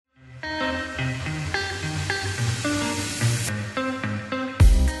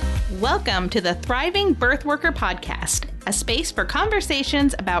Welcome to the Thriving Birth Worker Podcast, a space for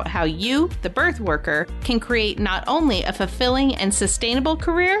conversations about how you, the birth worker, can create not only a fulfilling and sustainable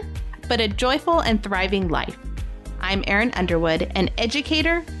career, but a joyful and thriving life. I'm Erin Underwood, an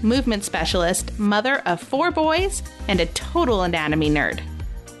educator, movement specialist, mother of 4 boys, and a total anatomy nerd.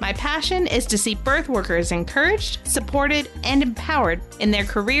 My passion is to see birth workers encouraged, supported, and empowered in their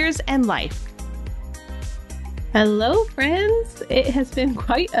careers and life. Hello, friends. It has been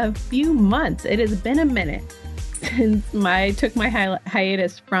quite a few months. It has been a minute since I took my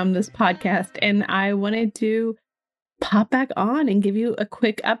hiatus from this podcast, and I wanted to pop back on and give you a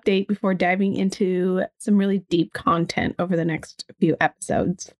quick update before diving into some really deep content over the next few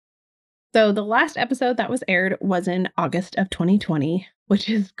episodes. So the last episode that was aired was in August of 2020, which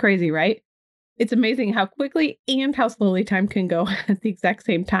is crazy, right? It's amazing how quickly and how slowly time can go at the exact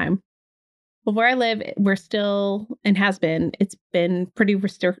same time. Well, where I live, we're still, and it's been pretty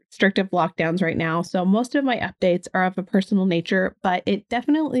restrictive lockdowns right now. So most of my updates are of a personal nature, but it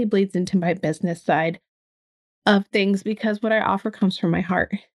definitely bleeds into my business side of things because what I offer comes from my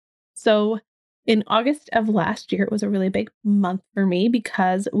heart. So in August of last year, it was a really big month for me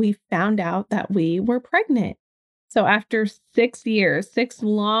because we found out that we were pregnant. So after 6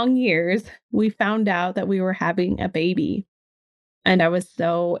 long years, we found out that we were having a baby. And I was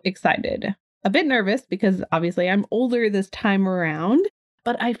so excited. A bit nervous because obviously I'm older this time around,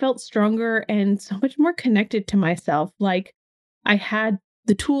 but I felt stronger and so much more connected to myself. Like I had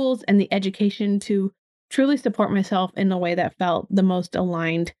the tools and the education to truly support myself in a way that felt the most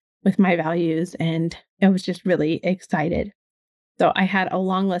aligned with my values. And I was just really excited. So I had a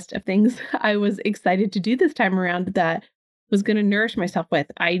long list of things I was excited to do this time around that was going to nourish myself with.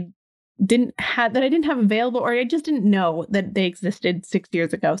 I didn't have available, or I just didn't know that they existed 6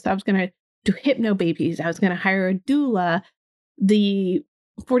 years ago. So I was going to do hypno babies. I was going to hire a doula. The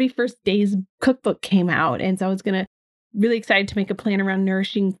 41st Days cookbook came out. And so I was going to really excited to make a plan around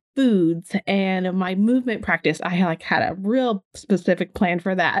nourishing foods and my movement practice. I had a real specific plan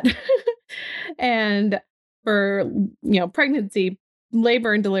for that. And for, pregnancy,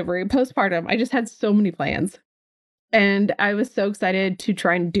 labor and delivery, postpartum, I just had so many plans. And I was so excited to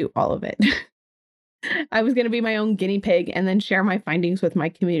try and do all of it. I was going to be my own guinea pig and then share my findings with my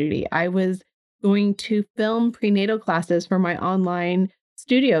community. I was going to film prenatal classes for my online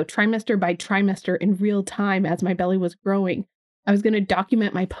studio trimester by trimester in real time as my belly was growing. I was going to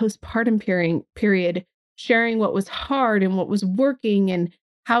document my postpartum period, sharing what was hard and what was working and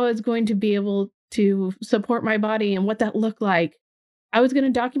how I was going to be able to support my body and what that looked like. I was going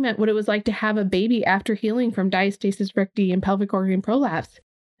to document what it was like to have a baby after healing from diastasis recti and pelvic organ prolapse.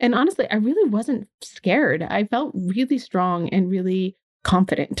 And honestly, I really wasn't scared. I felt really strong and really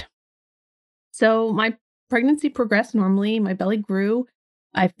confident. So my pregnancy progressed normally. My belly grew.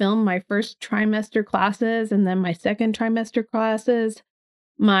 I filmed my first trimester classes and then my second trimester classes.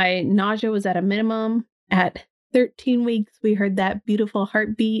 My nausea was at a minimum. At 13 weeks, we heard that beautiful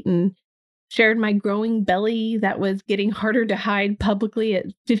heartbeat and shared my growing belly that was getting harder to hide publicly at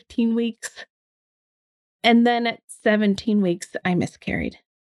 15 weeks. And then at 17 weeks, I miscarried.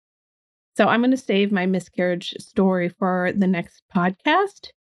 So I'm going to save my miscarriage story for the next podcast.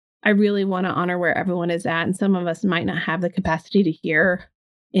 I really want to honor where everyone is at. And some of us might not have the capacity to hear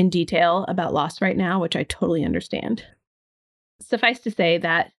in detail about loss right now, which I totally understand. Suffice to say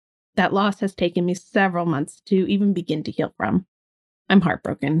that loss has taken me several months to even begin to heal from. I'm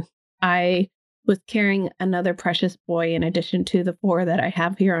heartbroken. I was carrying another precious boy in addition to the 4 that I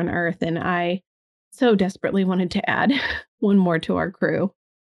have here on Earth. And I so desperately wanted to add one more to our crew.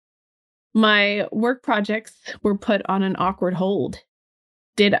 My work projects were put on an awkward hold.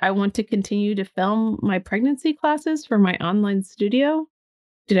 Did I want to continue to film my pregnancy classes for my online studio?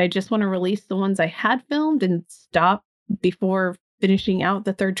 Did I just want to release the ones I had filmed and stop before finishing out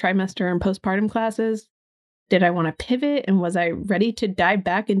the 3rd trimester and postpartum classes? Did I want to pivot, and was I ready to dive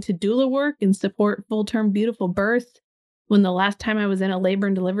back into doula work and support full-term beautiful birth when the last time I was in a labor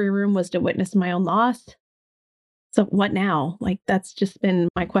and delivery room was to witness my own loss? So what now? That's just been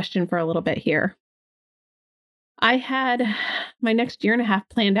my question for a little bit here. I had my next year and a half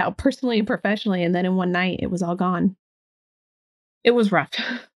planned out personally and professionally, and then in one night, it was all gone. It was rough,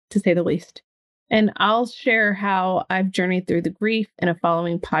 to say the least. And I'll share how I've journeyed through the grief in a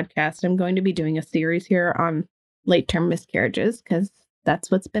following podcast. I'm going to be doing a series here on late-term miscarriages because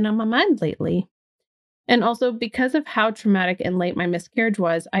that's what's been on my mind lately. And also because of how traumatic and late my miscarriage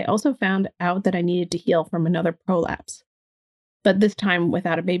was, I also found out that I needed to heal from another prolapse, but this time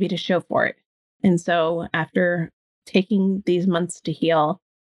without a baby to show for it. And so after taking these months to heal,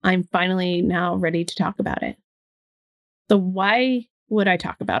 I'm finally now ready to talk about it. So why would I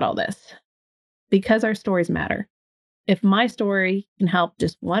talk about all this? Because our stories matter. If my story can help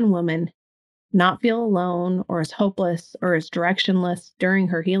just one woman not feel alone or as hopeless or as directionless during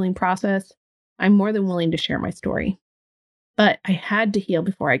her healing process, I'm more than willing to share my story. But I had to heal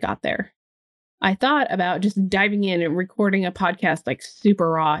before I got there. I thought about just diving in and recording a podcast like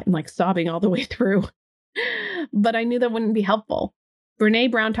super raw and like sobbing all the way through. But I knew that wouldn't be helpful.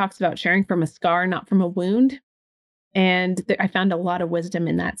 Brene Brown talks about sharing from a scar, not from a wound. And I found a lot of wisdom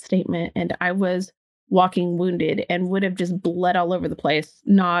in that statement. And I was walking wounded and would have just bled all over the place,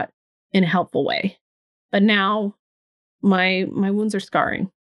 not in a helpful way. But now my wounds are scarring.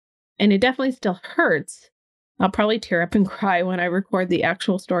 And it definitely still hurts. I'll probably tear up and cry when I record the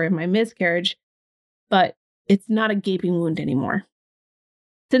actual story of my miscarriage, but it's not a gaping wound anymore.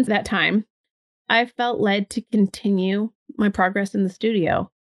 Since that time, I've felt led to continue my progress in the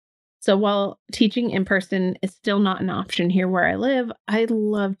studio. So while teaching in person is still not an option here where I live, I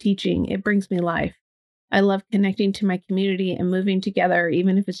love teaching. It brings me life. I love connecting to my community and moving together,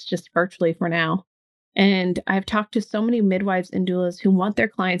 even if it's just virtually for now. And I've talked to so many midwives and doulas who want their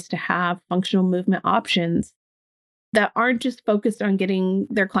clients to have functional movement options that aren't just focused on getting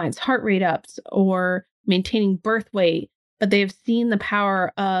their clients' heart rate ups or maintaining birth weight, but they have seen the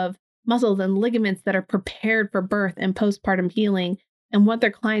power of muscles and ligaments that are prepared for birth and postpartum healing and want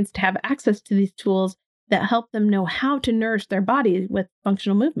their clients to have access to these tools that help them know how to nourish their body with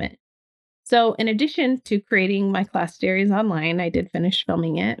functional movement. So in addition to creating my class series online, I did finish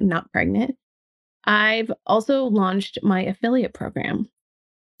filming it, Not Pregnant, I've also launched my affiliate program.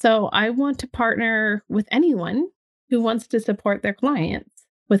 So I want to partner with anyone who wants to support their clients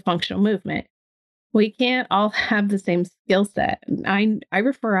with functional movement. We can't all have the same skill set. I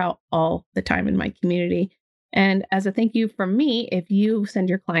refer out all the time in my community. And as a thank you from me, if you send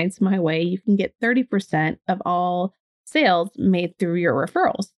your clients my way, you can get 30% of all sales made through your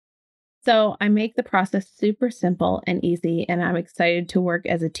referrals. So I make the process super simple and easy, and I'm excited to work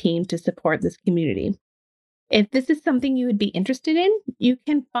as a team to support this community. If this is something you would be interested in, you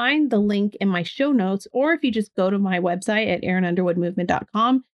can find the link in my show notes, or if you just go to my website at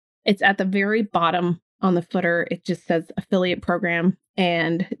erinunderwoodmovement.com, it's at the very bottom on the footer. It just says affiliate program,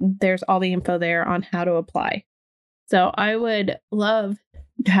 and there's all the info there on how to apply. So I would love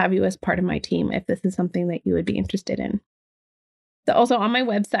to have you as part of my team if this is something that you would be interested in. So also on my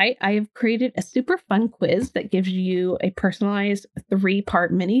website, I have created a super fun quiz that gives you a personalized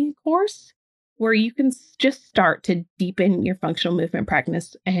 3-part mini course where you can just start to deepen your functional movement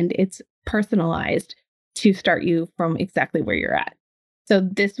practice, and it's personalized to start you from exactly where you're at. So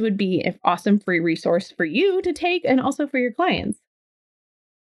this would be an awesome free resource for you to take and also for your clients.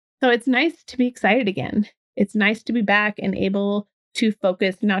 So it's nice to be excited again. It's nice to be back and able to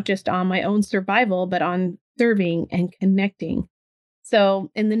focus not just on my own survival, but on serving and connecting.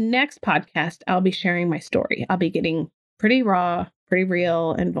 So in the next podcast, I'll be sharing my story. I'll be getting pretty raw, pretty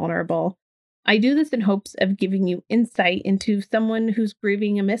real, and vulnerable. I do this in hopes of giving you insight into someone who's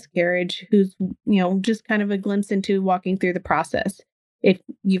grieving a miscarriage, who's, just kind of a glimpse into walking through the process. If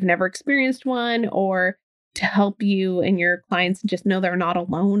you've never experienced one, or to help you and your clients just know they're not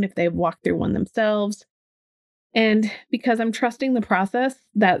alone if they've walked through one themselves. And because I'm trusting the process,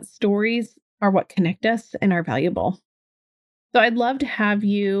 that stories are what connect us and are valuable. So I'd love to have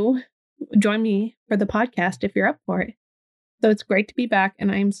you join me for the podcast if you're up for it. So it's great to be back,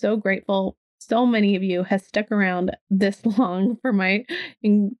 and I'm so grateful so many of you have stuck around this long for my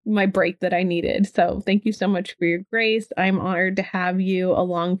break that I needed. So thank you so much for your grace. I'm honored to have you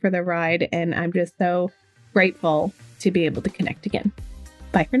along for the ride, and I'm just so grateful to be able to connect again.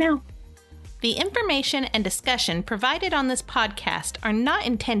 Bye for now. The information and discussion provided on this podcast are not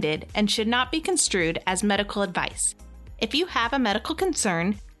intended and should not be construed as medical advice. If you have a medical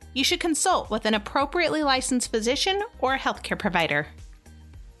concern, you should consult with an appropriately licensed physician or healthcare provider.